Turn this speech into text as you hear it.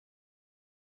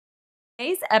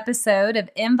Today's episode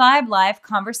of InVibe Live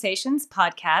Conversations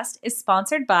podcast is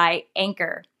sponsored by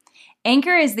Anchor.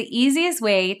 Anchor is the easiest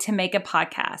way to make a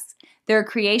podcast. There are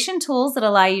creation tools that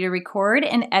allow you to record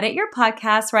and edit your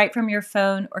podcast right from your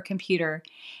phone or computer.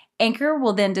 Anchor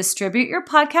will then distribute your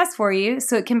podcast for you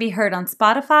so it can be heard on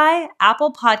Spotify,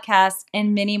 Apple Podcasts,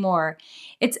 and many more.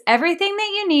 It's everything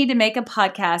that you need to make a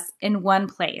podcast in one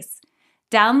place.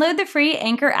 Download the free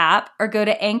Anchor app or go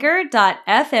to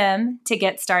anchor.fm to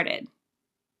get started.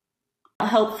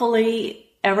 Hopefully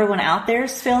everyone out there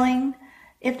is feeling,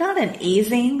 if not an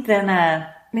easing, then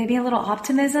maybe a little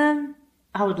optimism.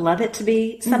 I would love it to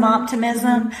be some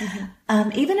optimism.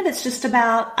 Even if it's just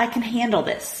about, I can handle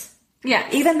this. Yeah.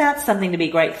 Even that's something to be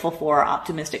grateful for,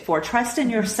 optimistic for. Trust in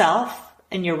yourself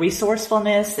and your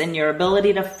resourcefulness and your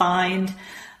ability to find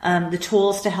the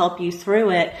tools to help you through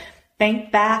it.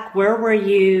 Think back, where were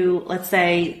you, let's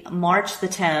say, March the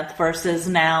 10th versus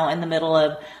now in the middle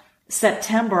of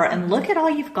September, and look at all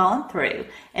you've gone through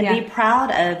and be proud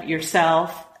of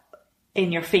yourself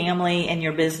and your family and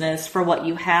your business for what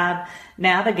you have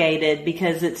navigated,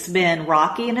 because it's been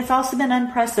rocky and it's also been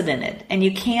unprecedented, and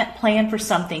you can't plan for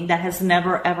something that has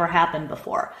never ever happened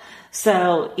before.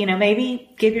 So, maybe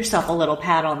give yourself a little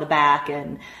pat on the back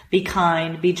and be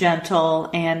kind, be gentle,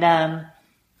 and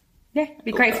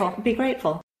be grateful. Be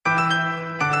grateful.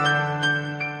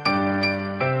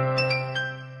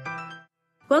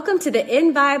 Welcome to the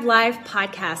InVibe Live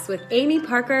podcast with Amy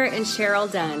Parker and Cheryl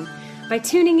Dunn. By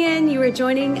tuning in, you are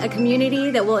joining a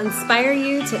community that will inspire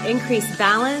you to increase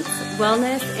balance,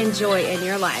 wellness, and joy in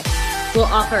your life. We'll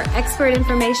offer expert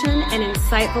information and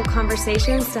insightful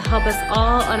conversations to help us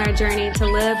all on our journey to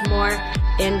live more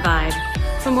in vibe.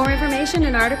 For more information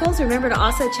and articles, remember to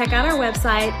also check out our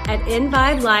website at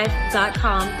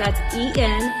invibelife.com. That's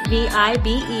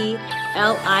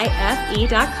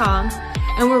ENVIBELIFE.com.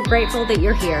 And we're grateful that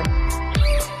you're here.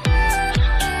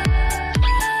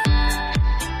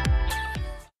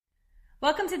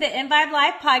 Welcome to the InVibe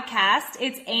Live podcast.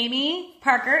 It's Amy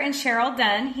Parker and Cheryl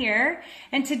Dunn here.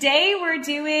 And today we're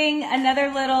doing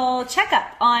another little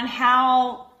checkup on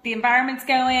how the environment's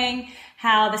going,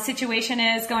 how the situation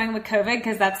is going with COVID,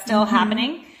 because that's still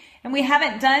happening. And we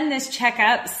haven't done this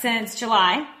checkup since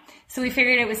July. So we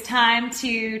figured it was time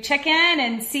to check in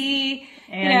and see.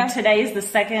 And today's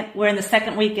we're in the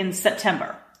second week in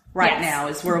September now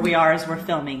is where we are as we're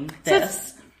filming this.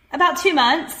 So about 2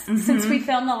 months since we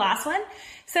filmed the last one.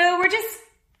 So we're just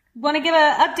want to give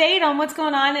an update on what's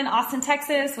going on in Austin,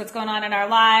 Texas, what's going on in our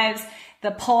lives,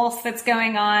 the pulse that's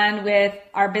going on with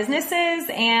our businesses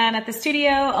and at the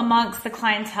studio amongst the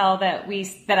clientele that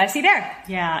I see there.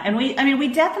 Yeah. And we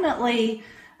definitely,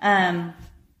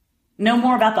 know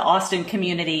more about the Austin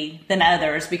community than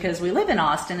others because we live in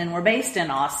Austin and we're based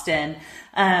in Austin.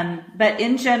 But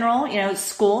in general,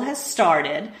 school has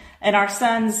started, and our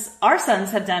sons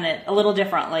have done it a little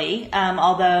differently.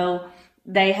 Although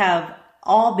they have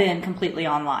all been completely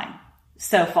online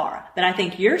so far. But I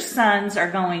think your sons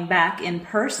are going back in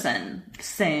person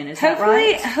soon. Is that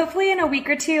right? Hopefully in a week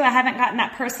or two. I haven't gotten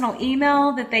that personal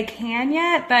email that they can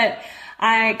yet, but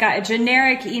I got a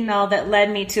generic email that led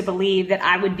me to believe that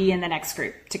I would be in the next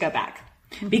group to go back.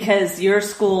 Because your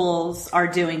schools are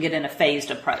doing it in a phased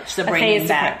approach. So bringing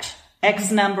back X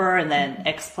number and then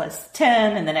X plus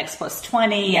 10 and then X plus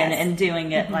 20 and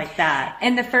doing it like that.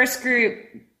 And the first group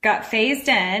got phased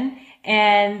in,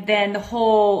 and then the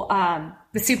whole,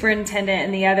 the superintendent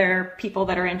and the other people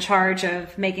that are in charge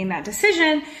of making that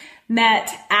decision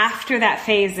met after that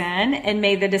phase in and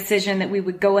made the decision that we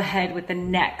would go ahead with the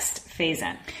next phase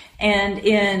in. And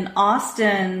in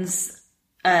Austin's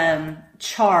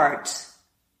chart,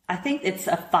 I think it's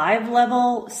a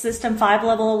 5-level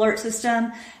alert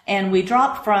system, and we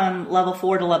dropped from level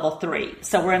 4 to level 3.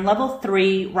 So we're in level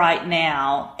 3 right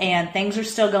now, and things are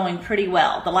still going pretty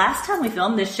well. The last time we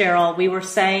filmed this, Cheryl, we were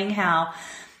saying how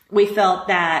we felt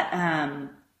that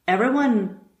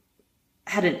everyone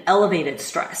had an elevated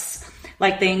stress.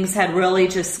 Like things had really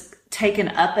just taken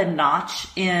up a notch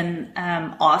in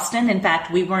Austin. In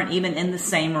fact, we weren't even in the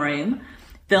same room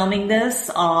filming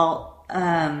this.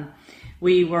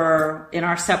 We were in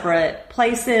our separate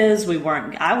places.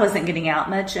 I wasn't getting out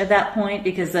much at that point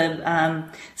because of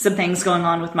some things going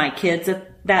on with my kids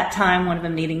at that time, one of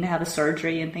them needing to have a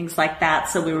surgery and things like that.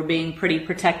 So we were being pretty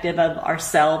protective of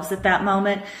ourselves at that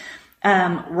moment.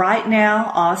 Right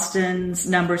now, Austin's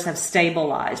numbers have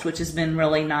stabilized, which has been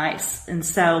really nice. And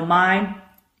so my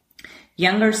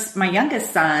youngest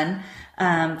son,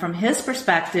 from his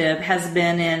perspective, has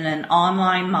been in an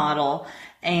online model,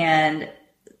 and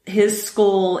his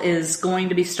school is going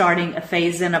to be starting a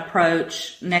phase-in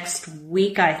approach next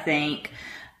week, I think.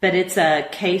 but it's a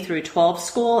K through 12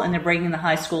 school, and they're bringing the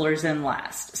high schoolers in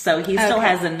last. So he still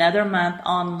has another month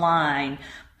online,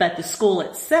 but the school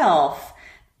itself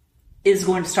is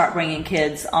going to start bringing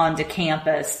kids onto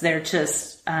campus. They're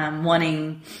just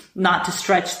wanting not to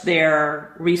stretch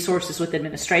their resources with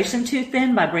administration too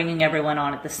thin by bringing everyone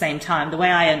on at the same time. The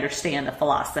way I understand the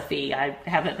philosophy, I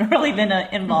haven't really been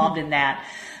involved in that.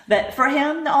 But for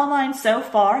him, the online so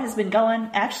far has been going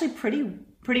actually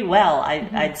pretty well,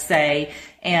 I'd say.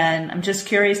 And I'm just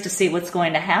curious to see what's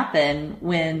going to happen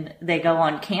when they go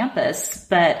on campus.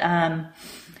 But I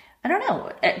don't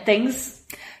know, things.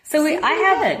 So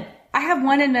I have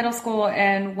one in middle school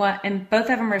and both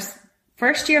of them are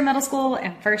first year middle school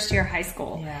and first year high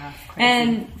school. Yeah, crazy.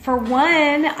 And for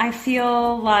one, I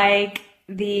feel like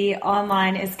the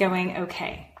online is going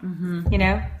okay. You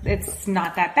know, it's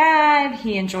not that bad.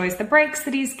 He enjoys the breaks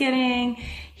that he's getting.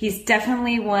 He's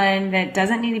definitely one that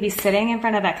doesn't need to be sitting in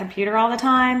front of that computer all the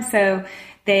time. So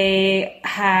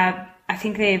I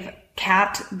think they've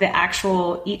capped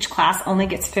each class only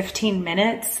gets 15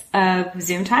 minutes of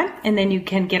Zoom time, and then you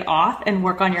can get off and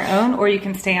work on your own, or you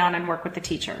can stay on and work with the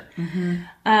teacher.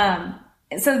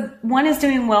 So one is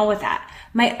doing well with that.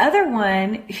 My other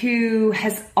one, who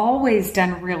has always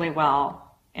done really well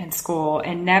in school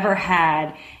and never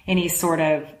had any sort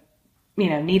of,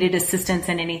 needed assistance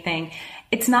in anything,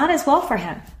 it's not as well for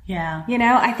him. Yeah.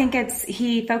 I think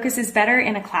he focuses better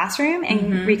in a classroom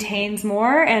and retains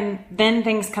more, and then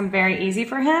things come very easy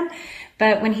for him.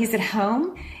 But when he's at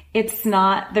home,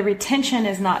 the retention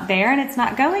is not there, and it's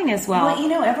not going as well.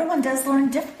 Well, everyone does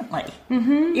learn differently.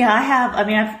 Yeah,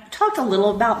 I've talked a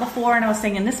little about before, and I was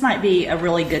thinking this might be a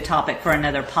really good topic for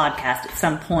another podcast at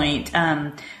some point.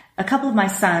 A couple of my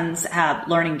sons have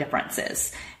learning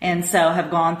differences, and so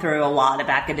have gone through a lot of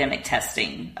academic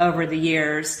testing over the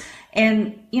years.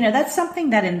 And, that's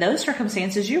something that in those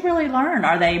circumstances you really learn.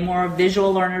 Are they more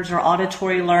visual learners or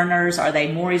auditory learners? Are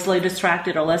they more easily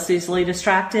distracted or less easily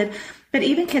distracted? But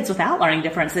even kids without learning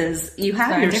differences, you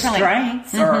have your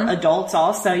strengths, or adults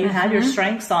also, you have your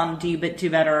strengths on do you do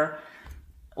better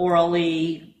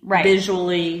orally,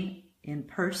 visually, in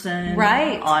person,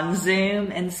 on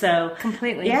Zoom. And so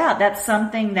completely. Yeah, that's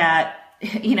something that,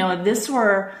 if this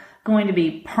were going to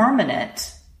be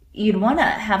permanent, you'd want to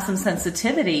have some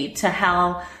sensitivity to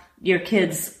how your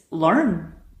kids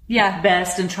learn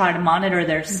best, and try to monitor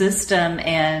their system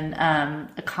and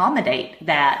accommodate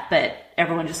that. But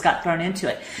everyone just got thrown into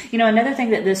it. Another thing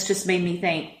that this just made me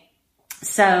think.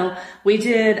 So we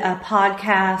did a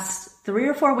podcast 3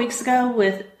 or 4 weeks ago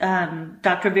with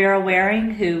Dr. Vera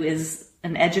Waring, who is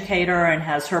an educator and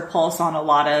has her pulse on a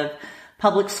lot of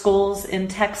public schools in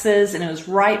Texas. And it was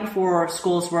right before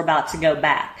schools were about to go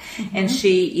back. And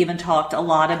she even talked a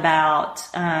lot about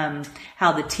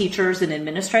how the teachers and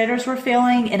administrators were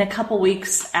feeling. And a couple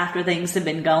weeks after things had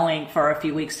been going for a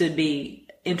few weeks, it would be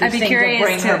interesting to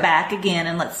bring her back again,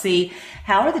 and let's see,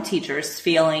 how are the teachers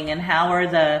feeling and how are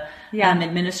the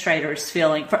administrators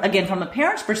feeling. Again, from a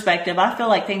parent's perspective, I feel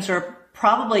like things are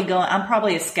probably I'm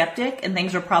probably a skeptic, and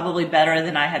things are probably better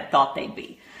than I had thought they'd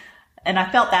be. And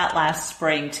I felt that last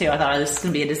spring too. I thought, this is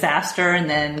going to be a disaster. And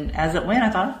then as it went,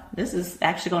 I thought, this is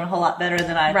actually going a whole lot better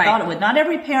than I thought it would. Not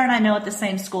every parent I know at the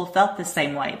same school felt the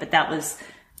same way, but that was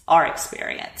our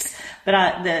experience.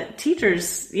 But the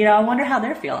teachers, I wonder how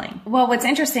they're feeling. Well, what's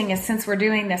interesting is, since we're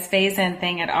doing this phase-in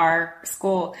thing at our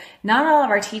school, not all of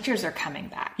our teachers are coming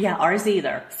back. Yeah, ours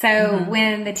either. So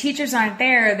when the teachers aren't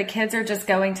there, the kids are just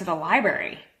going to the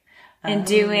library and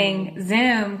doing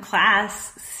Zoom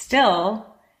class still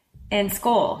in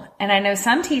school. And I know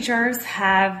some teachers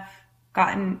have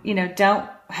gotten,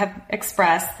 have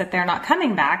expressed that they're not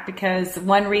coming back because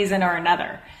one reason or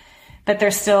another, but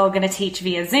they're still going to teach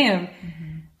via Zoom,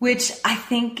 which I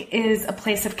think is a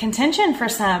place of contention for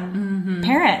some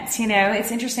parents.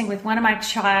 It's interesting with one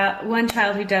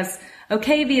child who does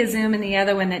okay via Zoom and the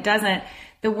other one that doesn't.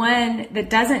 The one that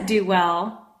doesn't do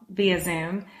well via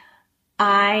Zoom,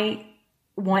 I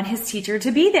want his teacher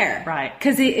to be there. Right.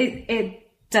 Because it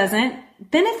doesn't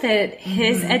benefit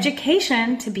his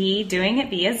education to be doing it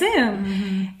via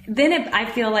Zoom. Then I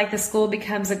feel like the school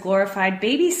becomes a glorified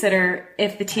babysitter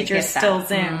if the teacher is still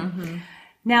Zoom.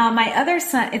 Now, my other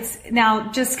son, it's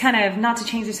now just kind of, not to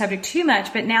change the subject too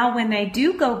much, but now when they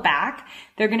do go back,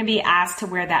 they're going to be asked to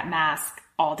wear that mask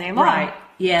all day long. Right.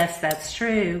 Yes, that's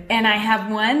true. And I have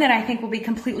one that I think will be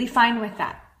completely fine with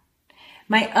that.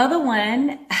 My other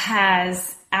one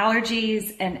has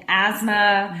allergies and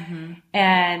asthma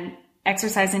and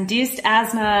exercise-induced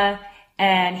asthma,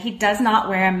 and he does not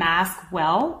wear a mask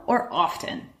well or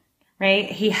often,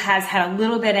 right? He has had a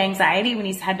little bit of anxiety when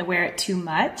he's had to wear it too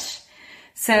much.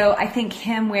 So I think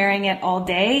him wearing it all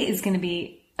day is going to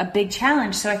be a big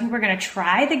challenge. So I think we're going to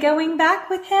try the going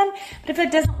back with him. But if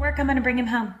it doesn't work, I'm going to bring him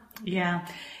home. Yeah.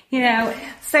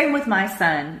 Same with my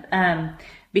son.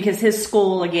 Because his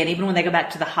school, again, even when they go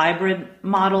back to the hybrid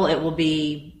model, it will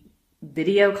be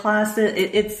video classes.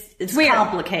 It's weird.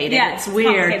 Complicated. Yeah, it's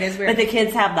weird. It's weird. But the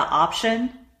kids have the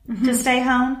option to stay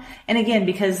home. And again,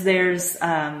 because there's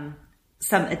some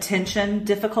attention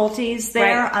difficulties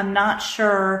there, right. I'm not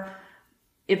sure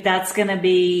if that's going to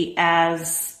be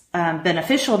as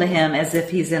beneficial to him as if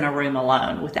he's in a room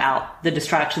alone without the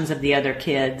distractions of the other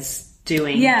kids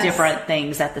doing different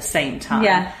things at the same time.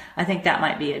 Yeah. I think that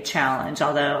might be a challenge,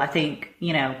 although I think,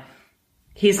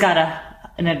 he's got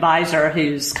an advisor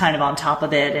who's kind of on top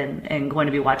of it and going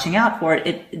to be watching out for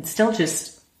it. It still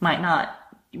just might not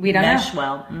mesh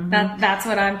well. Mm-hmm. That's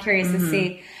what I'm curious to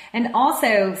see. And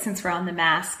also, since we're on the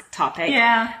mask topic,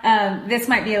 this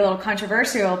might be a little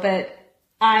controversial, but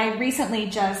I recently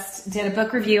just did a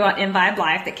book review on Vibe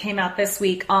Life that came out this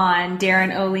week on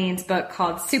Darren Olean's book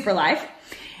called Super Life.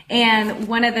 And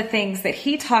one of the things that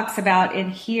he talks about in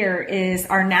here is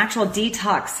our natural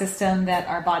detox system that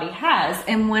our body has.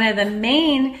 And one of the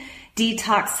main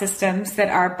detox systems that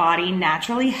our body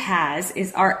naturally has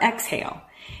is our exhale.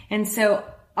 And so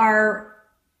our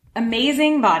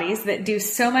amazing bodies that do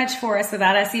so much for us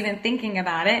without us even thinking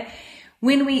about it,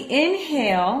 when we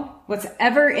inhale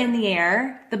whatever in the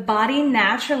air, the body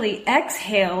naturally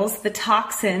exhales the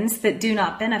toxins that do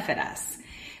not benefit us.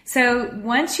 So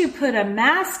once you put a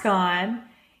mask on,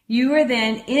 you are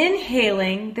then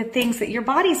inhaling the things that your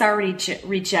body's already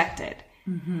rejected.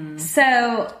 Mm-hmm.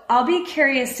 So I'll be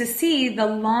curious to see the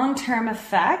long-term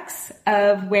effects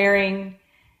of wearing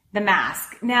the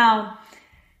mask. Now,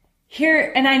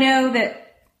 here, and I know that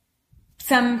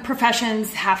some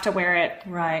professions have to wear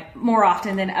it more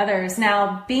often than others.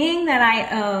 Now, being that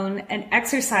I own an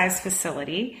exercise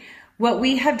facility, what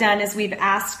we have done is we've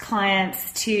asked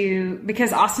clients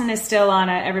because Austin is still on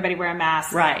everybody wear a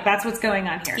mask. Right. That's what's going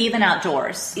on here. Even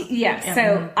outdoors. Yeah.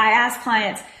 So I ask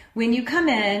clients, when you come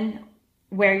in,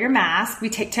 wear your mask. We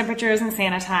take temperatures and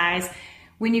sanitize.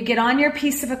 When you get on your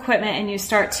piece of equipment and you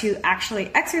start to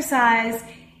actually exercise,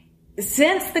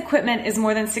 since the equipment is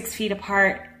more than 6 feet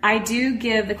apart, I do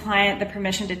give the client the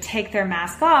permission to take their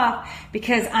mask off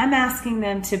because I'm asking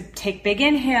them to take big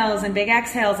inhales and big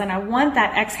exhales, and I want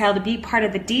that exhale to be part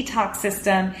of the detox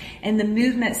system and the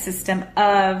movement system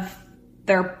of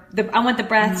I want the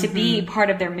breath to be part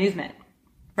of their movement,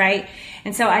 right?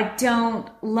 And so I don't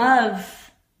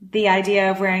love the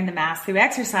idea of wearing the mask through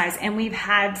exercise, and we've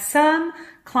had some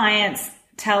clients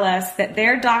tell us that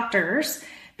their doctors,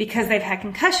 because they've had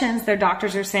concussions, their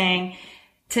doctors are saying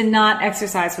to not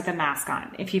exercise with a mask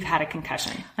on if you've had a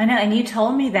concussion. I know, and you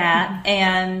told me that,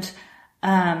 and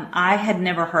I had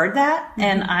never heard that,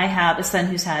 and I have a son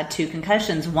who's had 2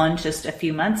 concussions, one just a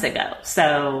few months ago.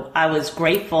 So I was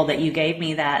grateful that you gave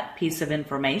me that piece of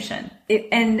information.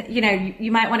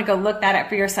 You might want to go look that up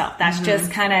for yourself. That's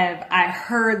just kind of, I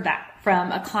heard that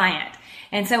from a client.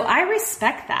 And so I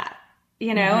respect that.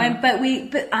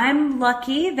 But I'm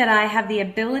lucky that I have the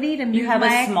ability to move. You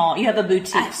have a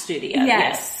boutique studio.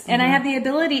 Yes. And I have the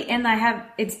ability, and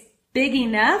it's big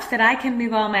enough that I can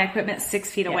move all my equipment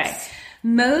 6 feet away.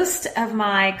 Most of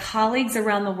my colleagues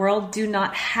around the world do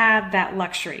not have that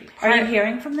luxury. Are you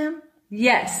hearing from them?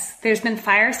 Yes. There's been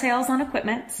fire sales on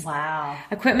equipment. Wow.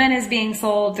 Equipment is being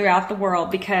sold throughout the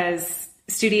world because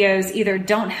studios either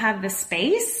don't have the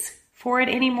space for it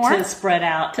anymore. To spread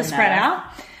out.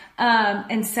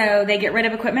 And so they get rid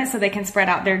of equipment so they can spread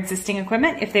out their existing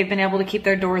equipment if they've been able to keep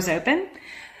their doors open.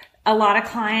 A lot of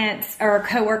clients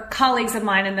or colleagues of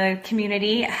mine in the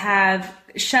community have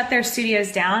shut their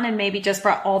studios down and maybe just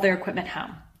brought all their equipment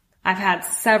home. I've had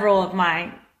several of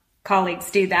my colleagues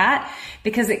do that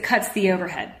because it cuts the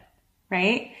overhead,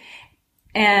 right?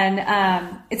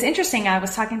 And it's interesting. I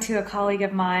was talking to a colleague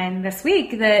of mine this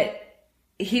week that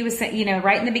he was,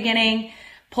 right in the beginning,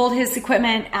 pulled his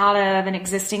equipment out of an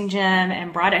existing gym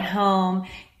and brought it home.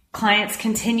 Clients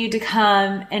continued to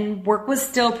come and work was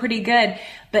still pretty good,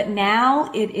 but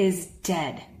now it is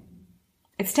dead.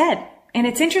 It's dead. And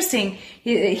it's interesting.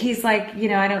 He's like,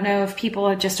 I don't know if people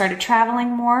have just started traveling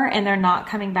more and they're not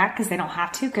coming back because they don't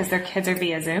have to because their kids are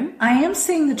via Zoom. I am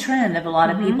seeing the trend of a lot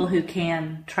of people who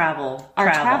can travel.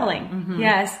 Are traveling.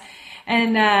 Yes.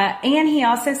 And he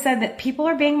also said that people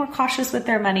are being more cautious with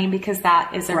their money because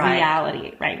that is a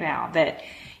reality right now that,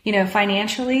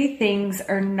 financially things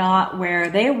are not where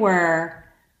they were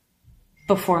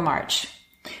before March,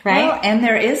 right? Well, and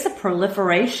there is a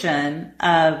proliferation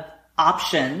of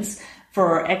options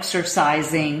for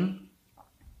exercising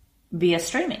via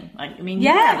streaming. I mean, you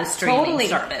have a streaming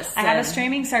service. I have a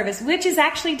streaming service, which is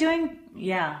actually doing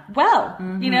well.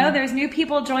 Mm-hmm. You know, there's new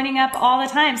people joining up all the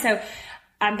time. So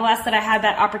I'm blessed that I had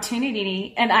that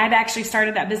opportunity, and I'd actually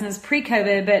started that business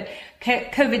pre-COVID, but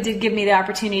COVID did give me the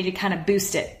opportunity to kind of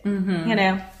boost it, you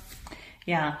know?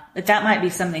 Yeah, but that might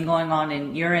be something going on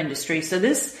in your industry. So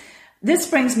this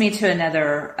brings me to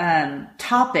another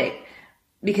topic,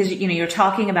 because, you know, you're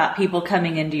talking about people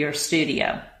coming into your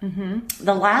studio. Mm-hmm.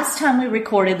 The last time we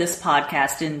recorded this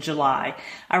podcast in July,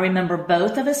 I remember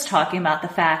both of us talking about the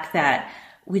fact that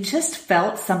we just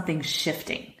felt something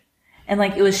shifting. And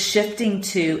like it was shifting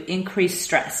to increased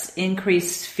stress,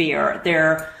 increased fear.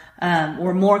 There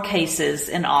were more cases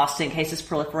in Austin, cases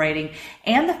proliferating,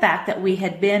 and the fact that we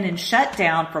had been in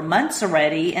shutdown for months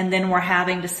already, and then we're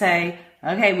having to say,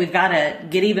 okay, we've got to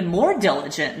get even more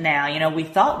diligent now. You know, we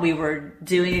thought we were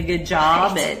doing a good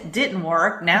job. Right. It didn't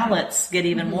work. Now let's get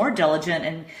even more diligent.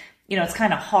 And, you know, it's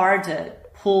kind of hard to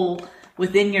pull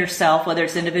within yourself, whether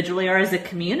it's individually or as a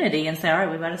community, and say, all right,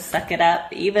 we've got to suck it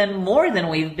up even more than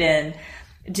we've been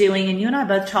doing. And you and I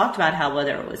both talked about how,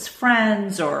 whether it was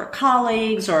friends or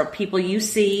colleagues or people you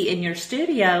see in your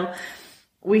studio,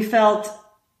 we felt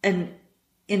an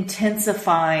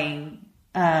intensifying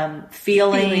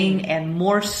feeling and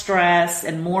more stress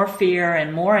and more fear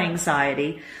and more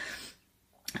anxiety.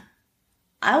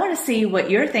 I want to see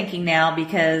what you're thinking now,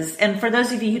 because, and for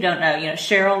those of you who don't know, you know,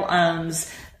 Cheryl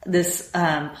owns this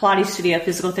Pilates studio,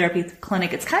 physical therapy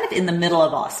clinic. It's kind of in the middle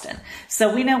of Austin.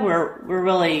 So we know we're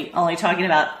really only talking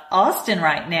about Austin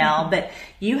right now, but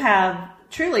you have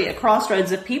truly a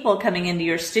crossroads of people coming into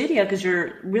your studio because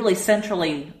you're really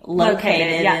centrally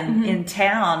located in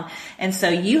town. And so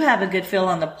you have a good feel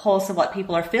on the pulse of what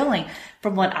people are feeling.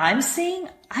 From what I'm seeing,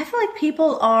 I feel like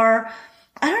people are,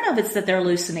 I don't know if it's that they're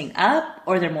loosening up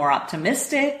or they're more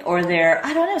optimistic or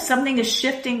I don't know, something is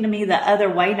shifting to me the other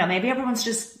way now. Maybe everyone's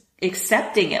just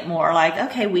accepting it more,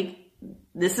 like, okay,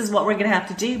 this is what we're going to have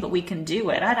to do, but we can do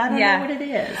it. I don't know what it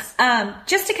is.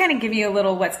 Just to kind of give you a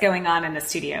little what's going on in the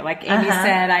studio. Like Amy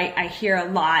said, I hear a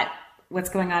lot what's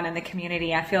going on in the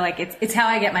community. I feel like it's how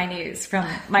I get my news from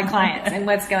my clients and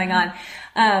what's going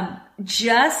on.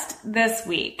 Just this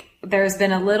week, there's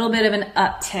been a little bit of an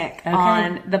uptick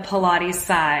on the Pilates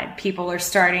side. People are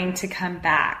starting to come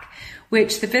back,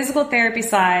 which the physical therapy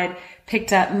side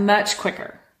picked up much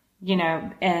quicker. You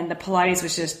know, and the Pilates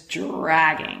was just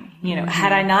dragging. You know,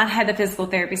 had I not had the physical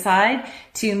therapy side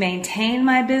to maintain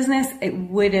my business, it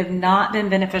would have not been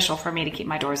beneficial for me to keep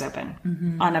my doors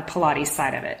open on the Pilates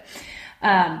side of it.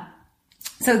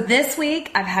 So this week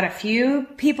I've had a few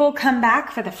people come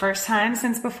back for the first time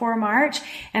since before March.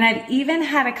 And I've even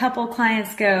had a couple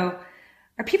clients go,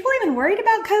 are people even worried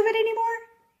about COVID anymore?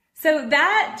 So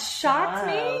that shocked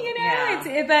me, you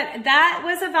know, but that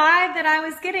was a vibe that I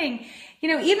was getting. You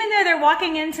know, even though they're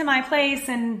walking into my place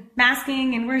and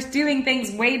masking and we're doing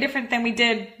things way different than we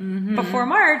did before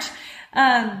March,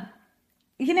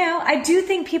 you know, I do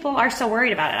think people are still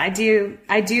worried about it.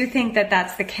 I do think that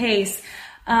that's the case.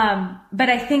 But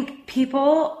I think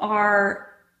people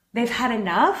they've had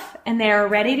enough and they're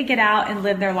ready to get out and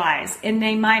live their lives. And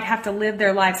they might have to live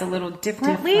their lives a little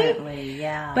differently,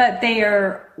 but they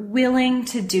are willing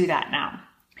to do that now.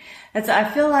 I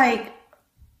feel like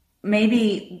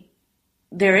maybe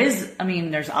there's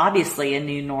obviously a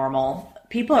new normal.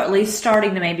 People are at least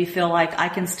starting to maybe feel like I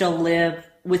can still live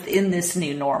within this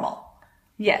new normal.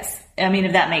 Yes. I mean,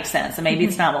 if that makes sense. And maybe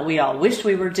it's not what we all wished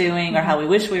we were doing or how we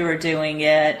wish we were doing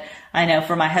it. I know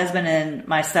for my husband and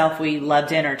myself, we love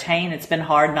to entertain. It's been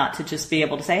hard not to just be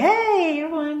able to say, hey,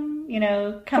 everyone, you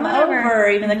know, come over.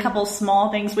 Even the couple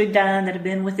small things we've done that have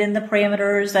been within the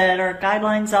parameters that our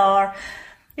guidelines are.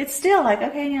 It's still like,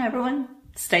 okay, yeah, everyone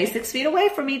stay 6 feet away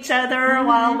from each other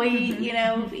while we, you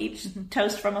know, each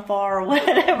toast from afar or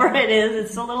whatever it is.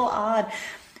 It's a little odd,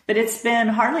 but it's been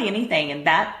hardly anything. And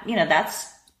that, you know,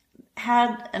 that's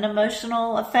had an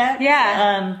emotional effect.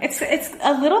 Yeah. It's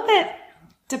a little bit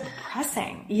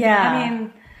depressing. Yeah. I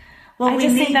mean, well, we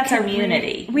need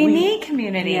community. We need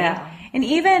community. Yeah. And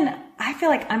even, I feel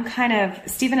like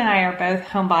Stephen and I are both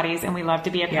homebodies and we love to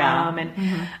be at home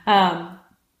and,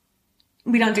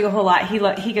 we don't do a whole lot. He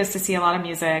goes to see a lot of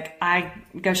music. I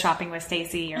go shopping with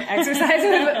Stacy or exercise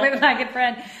with my good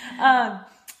friend.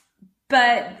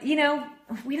 But you know,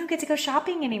 we don't get to go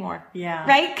shopping anymore. Yeah.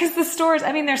 Right? Cause the stores,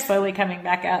 I mean, they're slowly coming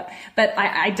back up, but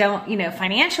I don't, you know,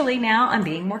 financially now I'm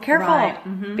being more careful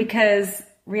because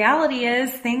reality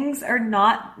is things are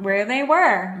not where they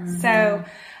were. So,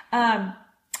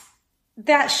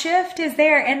 that shift is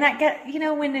there and that you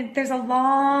know, when there's a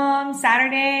long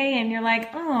Saturday and you're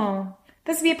like, oh,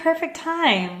 this would be a perfect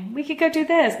time. We could go do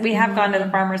this. We have gone to the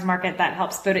farmer's market. That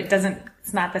helps, but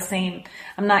it's not the same.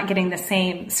 I'm not getting the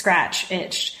same scratch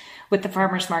itch with the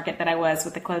farmer's market that I was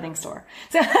with the clothing store.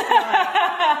 So,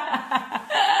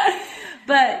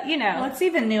 but well, it's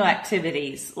even new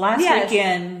activities. Last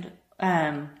weekend,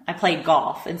 I played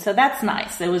golf, and so that's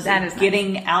nice. It was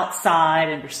getting outside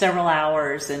and for several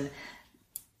hours, and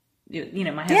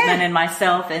my husband and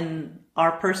myself in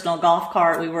our personal golf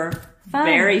cart, we were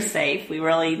very safe. We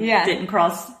really didn't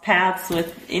cross paths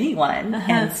with anyone,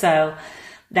 and so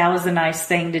that was a nice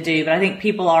thing to do. But I think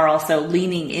people are also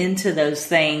leaning into those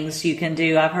things you can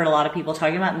do. I've heard a lot of people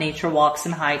talking about nature walks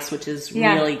and hikes, which is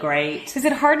really great. Is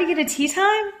it hard to get a tea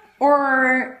time,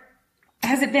 or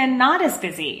has it been not as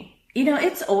busy?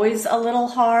 It's always a little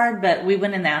hard, but we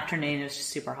went in the afternoon. It was just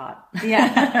super hot.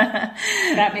 Yeah.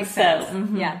 That makes sense.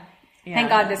 Yeah. Thank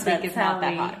God this week is not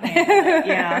that hot.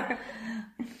 Yeah.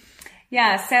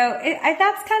 Yeah. So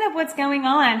that's kind of what's going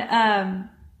on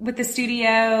with the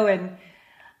studio, and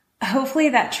hopefully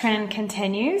that trend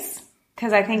continues,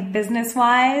 because I think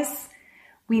business-wise,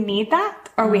 we need that,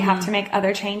 or we have to make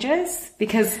other changes,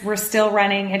 because we're still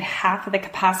running at half of the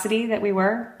capacity that we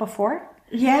were before.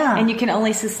 Yeah. And you can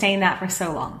only sustain that for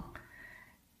so long.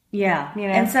 Yeah.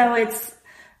 And so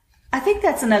I think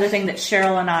that's another thing that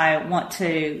Cheryl and I want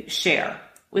to share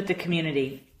with the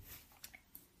community.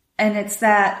 And it's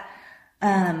that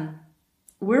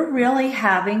we're really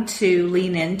having to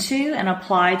lean into and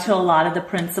apply to a lot of the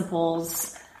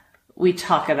principles we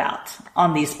talk about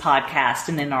on these podcasts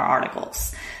and in our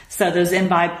articles. So those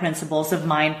Imbibe principles of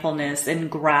mindfulness and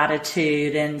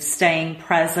gratitude and staying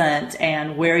present,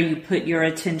 and where you put your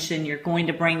attention, you're going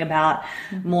to bring about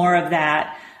more of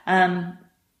that.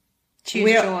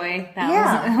 Choose joy.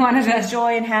 That was one of the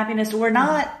joy and happiness. We're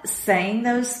not saying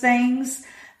those things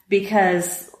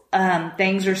because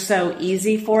things are so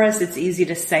easy for us. It's easy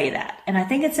to say that. And I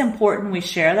think it's important we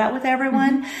share that with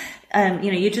everyone.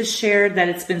 You just shared that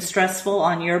it's been stressful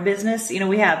on your business.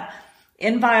 We have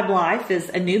Imbibe Life is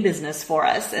a new business for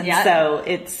us. And so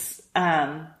it's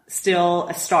still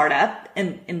a startup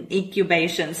in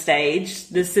incubation stage.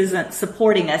 This isn't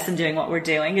supporting us in doing what we're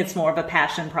doing. It's more of a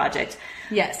passion project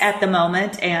at the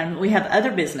moment. And we have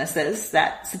other businesses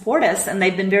that support us, and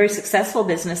they've been very successful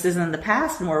businesses in the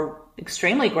past, and we're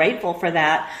extremely grateful for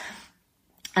that.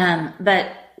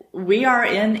 But we are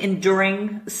in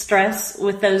enduring stress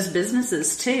with those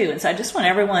businesses too. And so I just want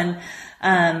everyone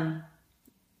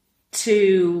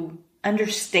to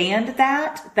understand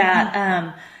that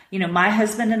my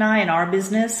husband and I, in our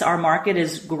business, our market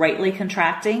is greatly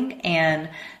contracting, and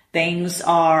things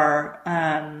are,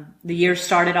 the year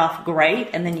started off great,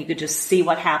 and then you could just see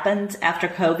what happened after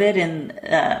COVID,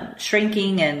 and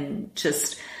shrinking and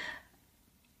just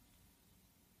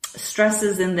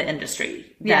stresses in the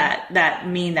industry that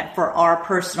mean that for our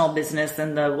personal business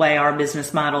and the way our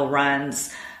business model runs,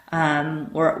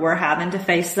 we're having to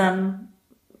face some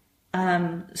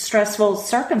stressful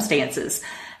circumstances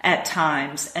at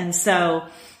times. And so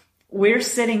we're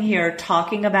sitting here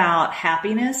talking about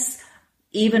happiness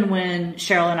even when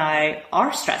Cheryl and I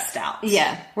are stressed out.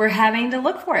 Yeah, we're having to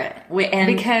look for it.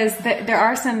 Because there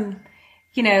are some,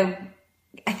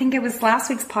 I think it was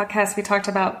last week's podcast, we talked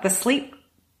about the sleep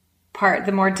part,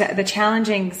 the challenge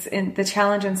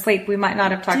in sleep. We might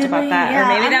not have talked about that. Yeah,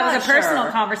 or maybe that was a personal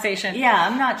sure. conversation. Yeah,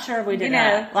 I'm not sure if we did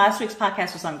that. Last week's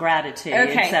podcast was on gratitude.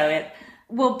 Okay.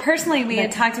 Well, personally, we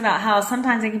had talked about how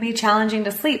sometimes it can be challenging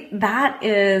to sleep. That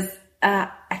is,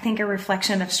 I think, a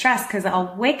reflection of stress, because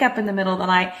I'll wake up in the middle of the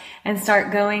night and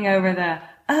start going over the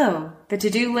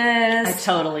to-do list.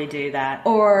 I totally do that.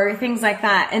 Or things like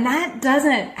that. And that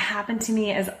doesn't happen to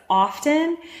me as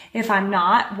often if I'm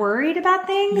not worried about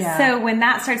things. Yeah. So when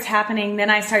that starts happening, then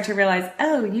I start to realize,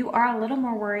 oh, you are a little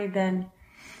more worried than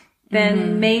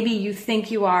maybe you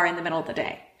think you are in the middle of the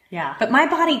day. Yeah. But my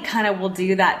body kind of will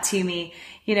do that to me.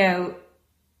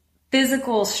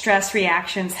 Physical stress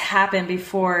reactions happen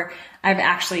before I've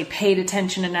actually paid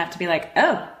attention enough to be like,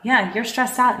 oh, yeah, you're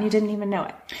stressed out and you didn't even know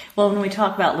it. Well, when we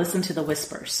talk about listen to the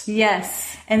whispers.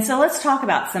 Yes. And so let's talk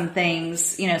about some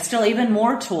things, still even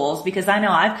more tools, because I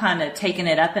know I've kind of taken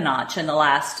it up a notch in the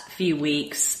last few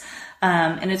weeks.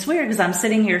 And it's weird because I'm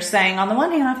sitting here saying, on the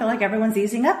one hand, I feel like everyone's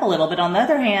easing up a little, but on the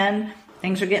other hand,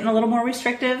 things are getting a little more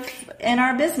restrictive in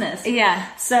our business.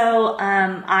 Yeah. So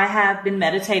I have been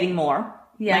meditating more.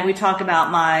 Yeah. Like we talked about,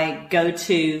 my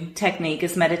go-to technique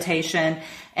is meditation.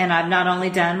 And I've not only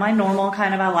done my normal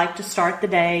I like to start the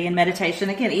day in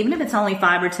meditation. Again, even if it's only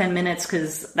 5 or 10 minutes,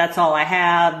 because that's all I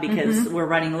have, because we're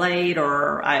running late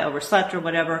or I overslept or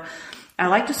whatever. I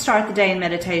like to start the day in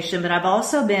meditation, but I've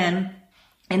also been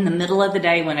in the middle of the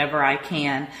day whenever I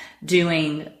can,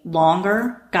 doing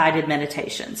longer guided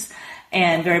meditations.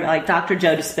 And very like Dr.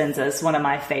 Joe Dispenza is one of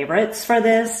my favorites for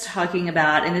this, talking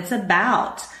about, and it's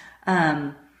about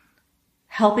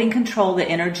helping control the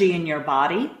energy in your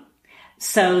body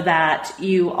so that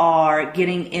you are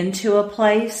getting into a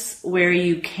place where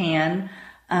you can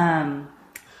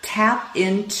tap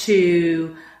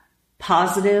into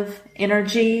positive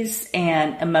energies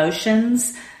and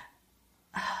emotions,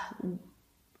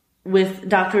 with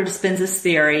Dr. Dispenza's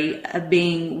theory of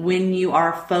being when you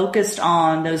are focused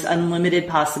on those unlimited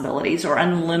possibilities or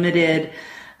unlimited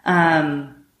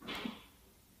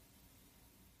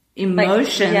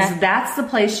emotions, that's the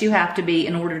place you have to be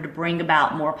in order to bring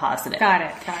about more positive. Got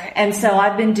it. And so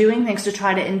I've been doing things to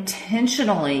try to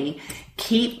intentionally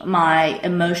keep my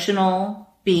emotional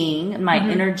being, my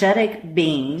energetic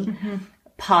being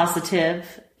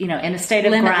positive, in a state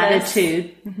of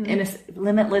gratitude.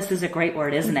 Limitless is a great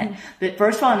word, isn't it? But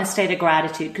first of all, in a state of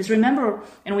gratitude, because remember,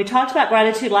 and we talked about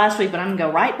gratitude last week, but I'm going to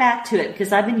go right back to it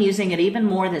because I've been using it even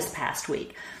more this past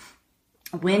week.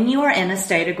 When you are in a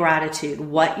state of gratitude,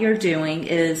 what you're doing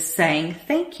is saying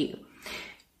thank you.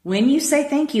 When you say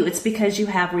thank you, it's because you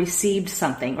have received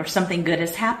something or something good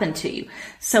has happened to you.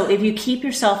 So if you keep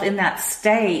yourself in that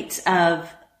state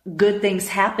of good things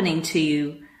happening to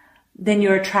you, then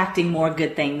you're attracting more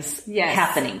good things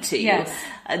happening to you. Yes.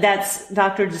 That's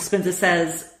Dr. Dispenza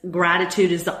says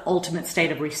gratitude is the ultimate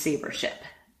state of receivership.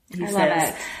 He says, love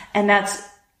it. And that's,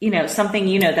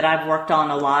 something, that I've worked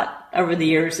on a lot over the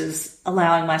years is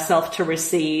allowing myself to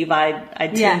receive.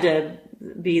 I tend to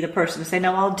be the person to say,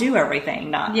 no, I'll do everything,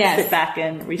 not sit back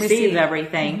and receive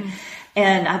everything.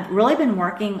 And I've really been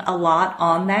working a lot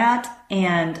on that.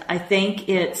 And I think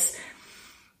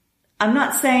I'm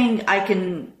not saying I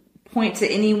can point to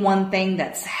any one thing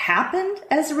that's happened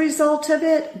as a result of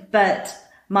it, but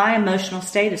my emotional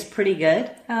state is pretty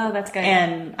good. Oh, that's good.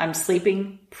 And I'm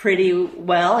sleeping pretty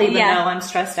well, even though I'm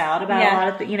stressed out about a lot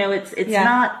of things. It's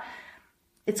not,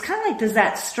 it's kind of like, does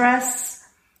that stress,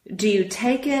 do you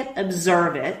take it,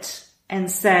 observe it,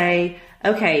 and say,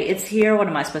 okay, it's here. What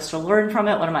am I supposed to learn from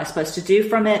it? What am I supposed to do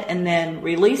from it? And then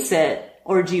release it?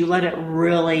 Or do you let it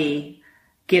really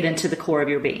get into the core of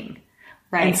your being?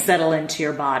 Right. And settle into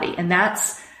your body. And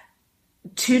that's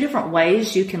two different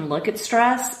ways you can look at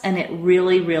stress. And it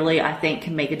really, really, I think,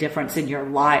 can make a difference in your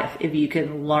life if you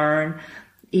can learn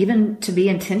even to be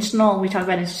intentional. We talk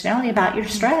about intentionality about your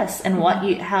stress and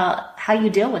how you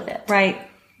deal with it. Right.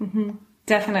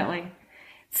 Definitely.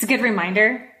 It's a good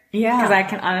reminder. Yeah.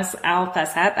 Because I'll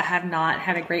fess up. I have not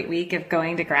had a great week of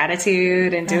going to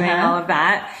gratitude and doing all of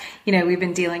that. We've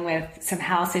been dealing with some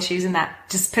house issues and that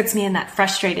just puts me in that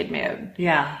frustrated mood.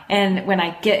 Yeah. And when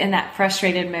I get in that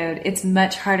frustrated mode, it's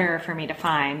much harder for me to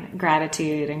find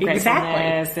gratitude and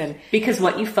gratefulness. Exactly. Because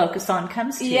what you focus on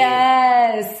comes to you.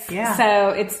 Yes. Yeah. So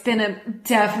it's been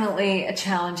definitely a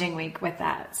challenging week with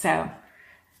that. So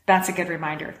that's a good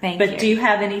reminder. Thank you. But do you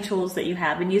have any tools that you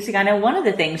have been using? I know one of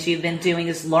the things you've been doing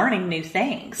is learning new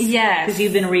things. Yes. Because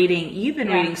you've been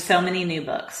reading so many new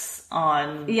books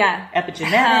on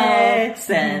epigenetics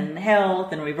and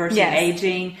health and reversing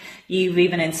aging. You've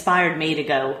even inspired me to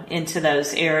go into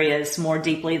those areas more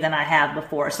deeply than I have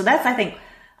before. So that's, I think,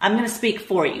 I'm going to speak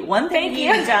for you. One thing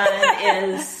you've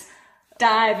done is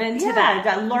dive into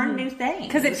that. Learn new things.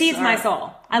 Because it feeds my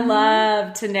soul. I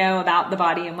love to know about the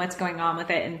body and what's going on with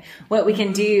it and what we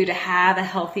can do to have a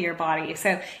healthier body.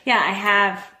 So I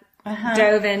have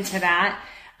dove into that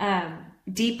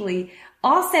deeply.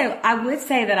 Also, I would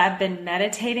say that I've been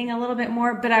meditating a little bit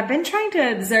more, but I've been trying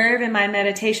to observe in my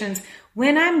meditations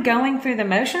when I'm going through the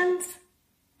motions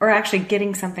or actually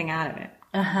getting something out of it.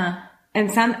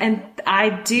 And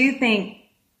I do think,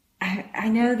 I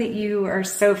know that you are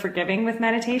so forgiving with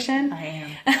meditation. I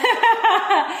am.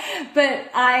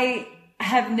 But I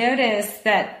have noticed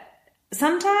that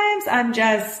sometimes I'm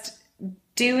just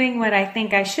doing what I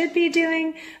think I should be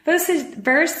doing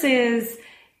versus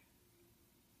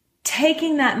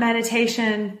taking that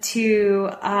meditation to,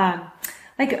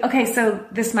 so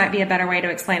this might be a better way to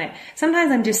explain it.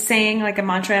 Sometimes I'm just saying like a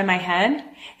mantra in my head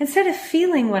instead of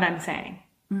feeling what I'm saying.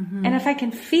 And if I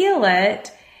can feel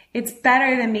it, it's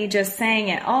better than me just saying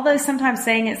it. Although sometimes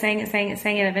saying it,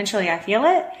 eventually I feel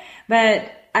it.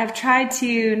 But I've tried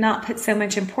to not put so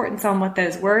much importance on what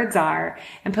those words are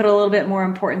and put a little bit more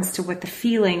importance to what the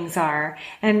feelings are.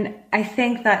 And I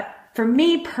think that for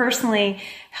me personally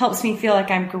helps me feel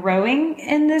like I'm growing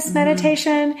in this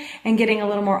meditation and getting a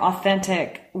little more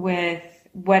authentic with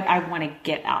what I want to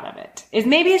get out of it.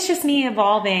 Maybe it's just me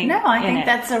evolving. No, I think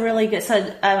that's a really good,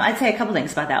 I'd say a couple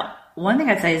things about that. One thing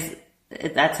I'd say is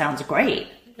that sounds great.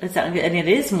 And it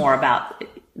is more about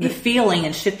the feeling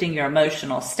and shifting your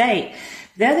emotional state.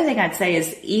 The other thing I'd say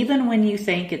is even when you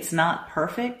think it's not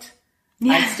perfect,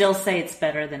 I'd still say it's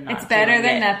better than not. It's better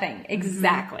than nothing.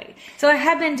 Exactly. Mm-hmm. So I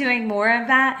have been doing more of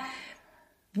that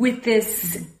with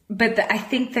this, but I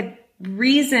think the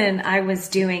reason I was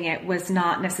doing it was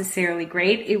not necessarily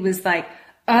great. It was like,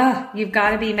 you've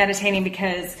got to be meditating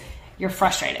because you're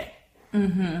frustrated.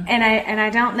 Mm-hmm. And I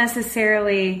don't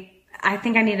necessarily, I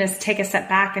think I need to take a step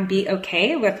back and be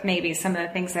okay with maybe some of the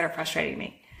things that are frustrating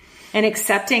me and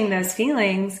accepting those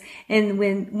feelings. And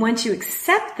once you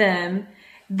accept them,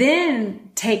 then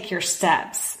take your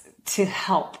steps to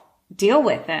help deal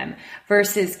with them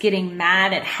versus getting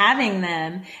mad at having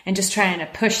them and just trying to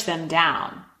push them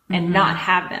down and not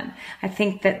have them. I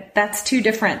think that that's two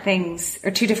different things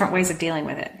or two different ways of dealing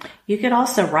with it. You could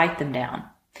also write them down.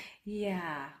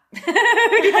 Yeah.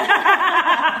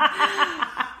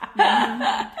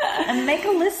 And make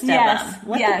a list of them.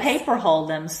 Let the paper hold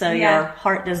them so your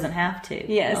heart doesn't have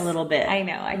to. Yes. A little bit. I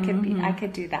know. I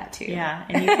could do that too. Yeah.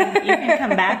 And you can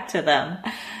come back to them.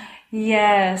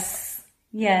 Yes.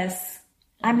 Yes.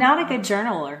 I'm not a good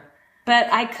journaler, but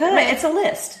I could. But it's a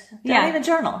list. Don't even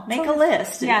journal. Make a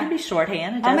list. It can be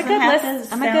shorthand. It doesn't have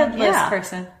to I'm a good list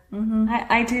person. Mm-hmm.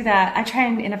 I do that. I try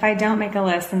and if I don't make a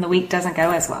list, then the week doesn't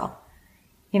go as well.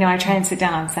 You know, I try and sit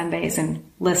down on Sundays and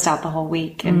list out the whole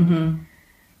week, and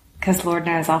because Lord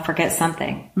knows I'll forget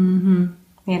something. Mm-hmm.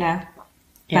 You know.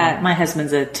 Yeah, my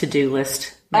husband's a to-do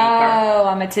list maker. Oh,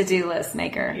 I'm a to-do list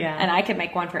maker. Yeah, and I could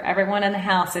make one for everyone in the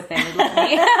house if they would let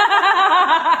me.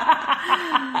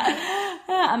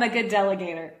 I'm a good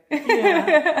delegator.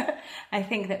 Yeah. I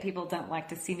think that people don't like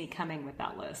to see me coming with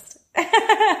that list.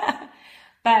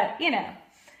 But, you know,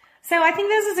 so I think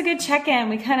this is a good check-in.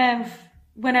 We kind of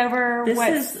went over this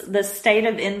is the state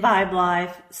of In Vibe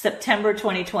Life, September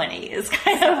 2020 is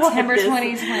kind of September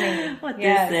 2020. What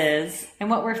this is. And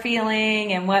what we're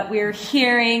feeling and what we're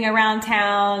hearing around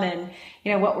town and,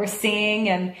 you know, what we're seeing.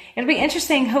 And it'll be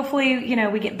interesting. Hopefully, you know,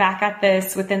 we get back at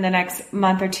this within the next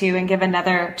month or two and give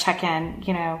another check-in.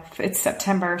 You know, it's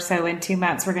September. So in 2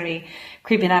 months, we're going to be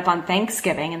creeping up on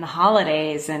Thanksgiving and the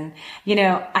holidays. And, you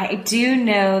know, I do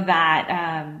know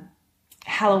that,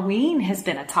 Halloween has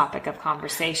been a topic of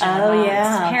conversation amongst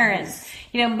parents.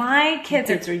 You know, my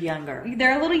kids are younger.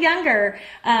 They're a little younger.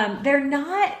 They're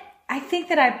not, I think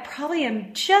that I probably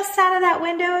am just out of that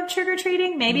window of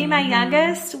trick-or-treating. Maybe my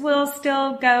youngest will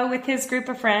still go with his group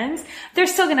of friends. They're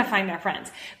still going to find their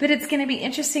friends. But it's going to be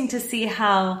interesting to see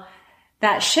how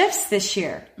that shifts this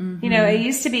year. You know, it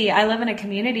used to be, I live in a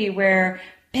community where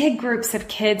big groups of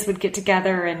kids would get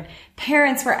together and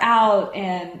parents were out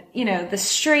and, you know, the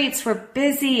streets were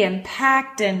busy and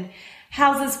packed and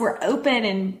houses were open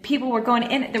and people were going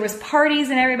in. There was parties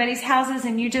in everybody's houses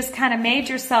and you just kind of made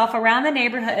yourself around the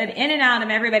neighborhood in and out of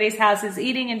everybody's houses,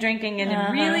 eating and drinking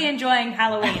and really enjoying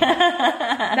Halloween.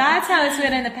 That's how it's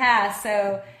been in the past.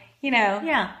 So, you know.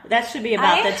 Yeah, that should be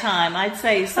about the time. I'd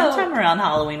say sometime around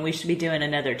Halloween we should be doing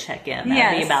another check-in.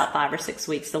 That'd be about 5 or 6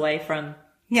 weeks away from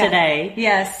today.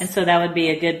 Yes. And so that would be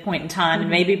a good point in time. And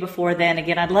maybe before then,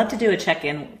 again, I'd love to do a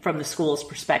check-in from the school's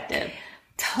perspective.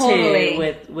 Totally.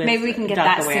 With maybe we can get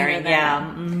Dr. that Waring.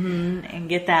 sooner and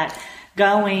get that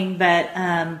going. But,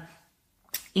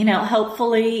 you know,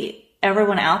 hopefully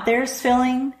everyone out there is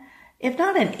feeling, if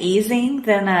not an easing,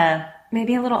 then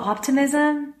maybe a little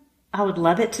optimism. I would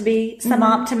love it to be some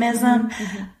optimism.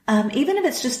 Even if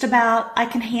it's just about, I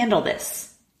can handle this.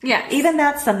 Yeah. Even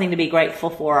that's something to be grateful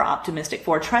for, optimistic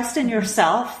for. Trust in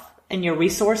yourself and your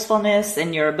resourcefulness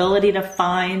and your ability to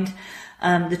find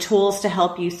the tools to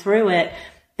help you through it.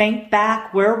 Think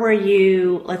back, where were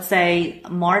you, let's say,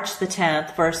 March the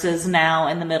 10th versus now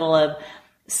in the middle of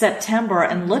September,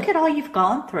 and look at all you've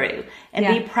gone through and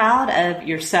be proud of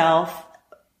yourself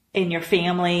and your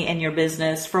family and your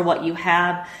business for what you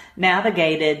have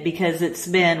navigated, because it's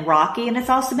been rocky and it's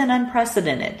also been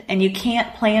unprecedented, and you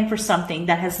can't plan for something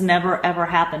that has never ever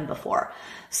happened before.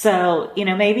 So, you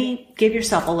know, maybe give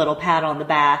yourself a little pat on the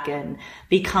back and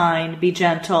be kind, be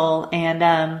gentle,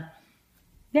 and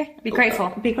be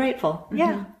grateful. Be grateful.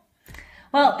 Yeah.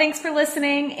 Well, thanks for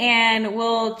listening, and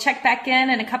we'll check back in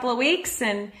a couple of weeks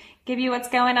and give you what's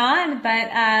going on.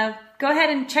 But go ahead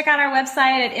and check out our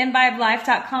website at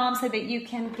invibelife.com so that you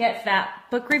can get that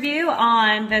book review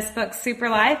on this book, Super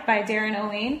Life by Darren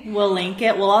Oline. We'll link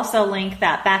it. We'll also link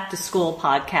that Back to School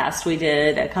podcast we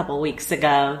did a couple weeks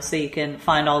ago so you can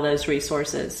find all those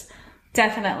resources.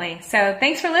 Definitely. So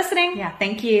thanks for listening. Yeah,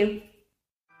 thank you.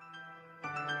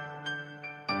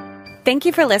 Thank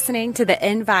you for listening to the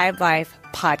In Vibe Life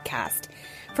podcast.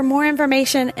 For more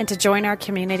information and to join our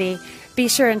community, be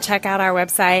sure and check out our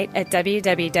website at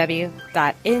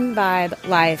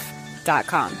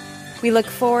www.invibelife.com. We look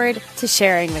forward to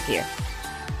sharing with you.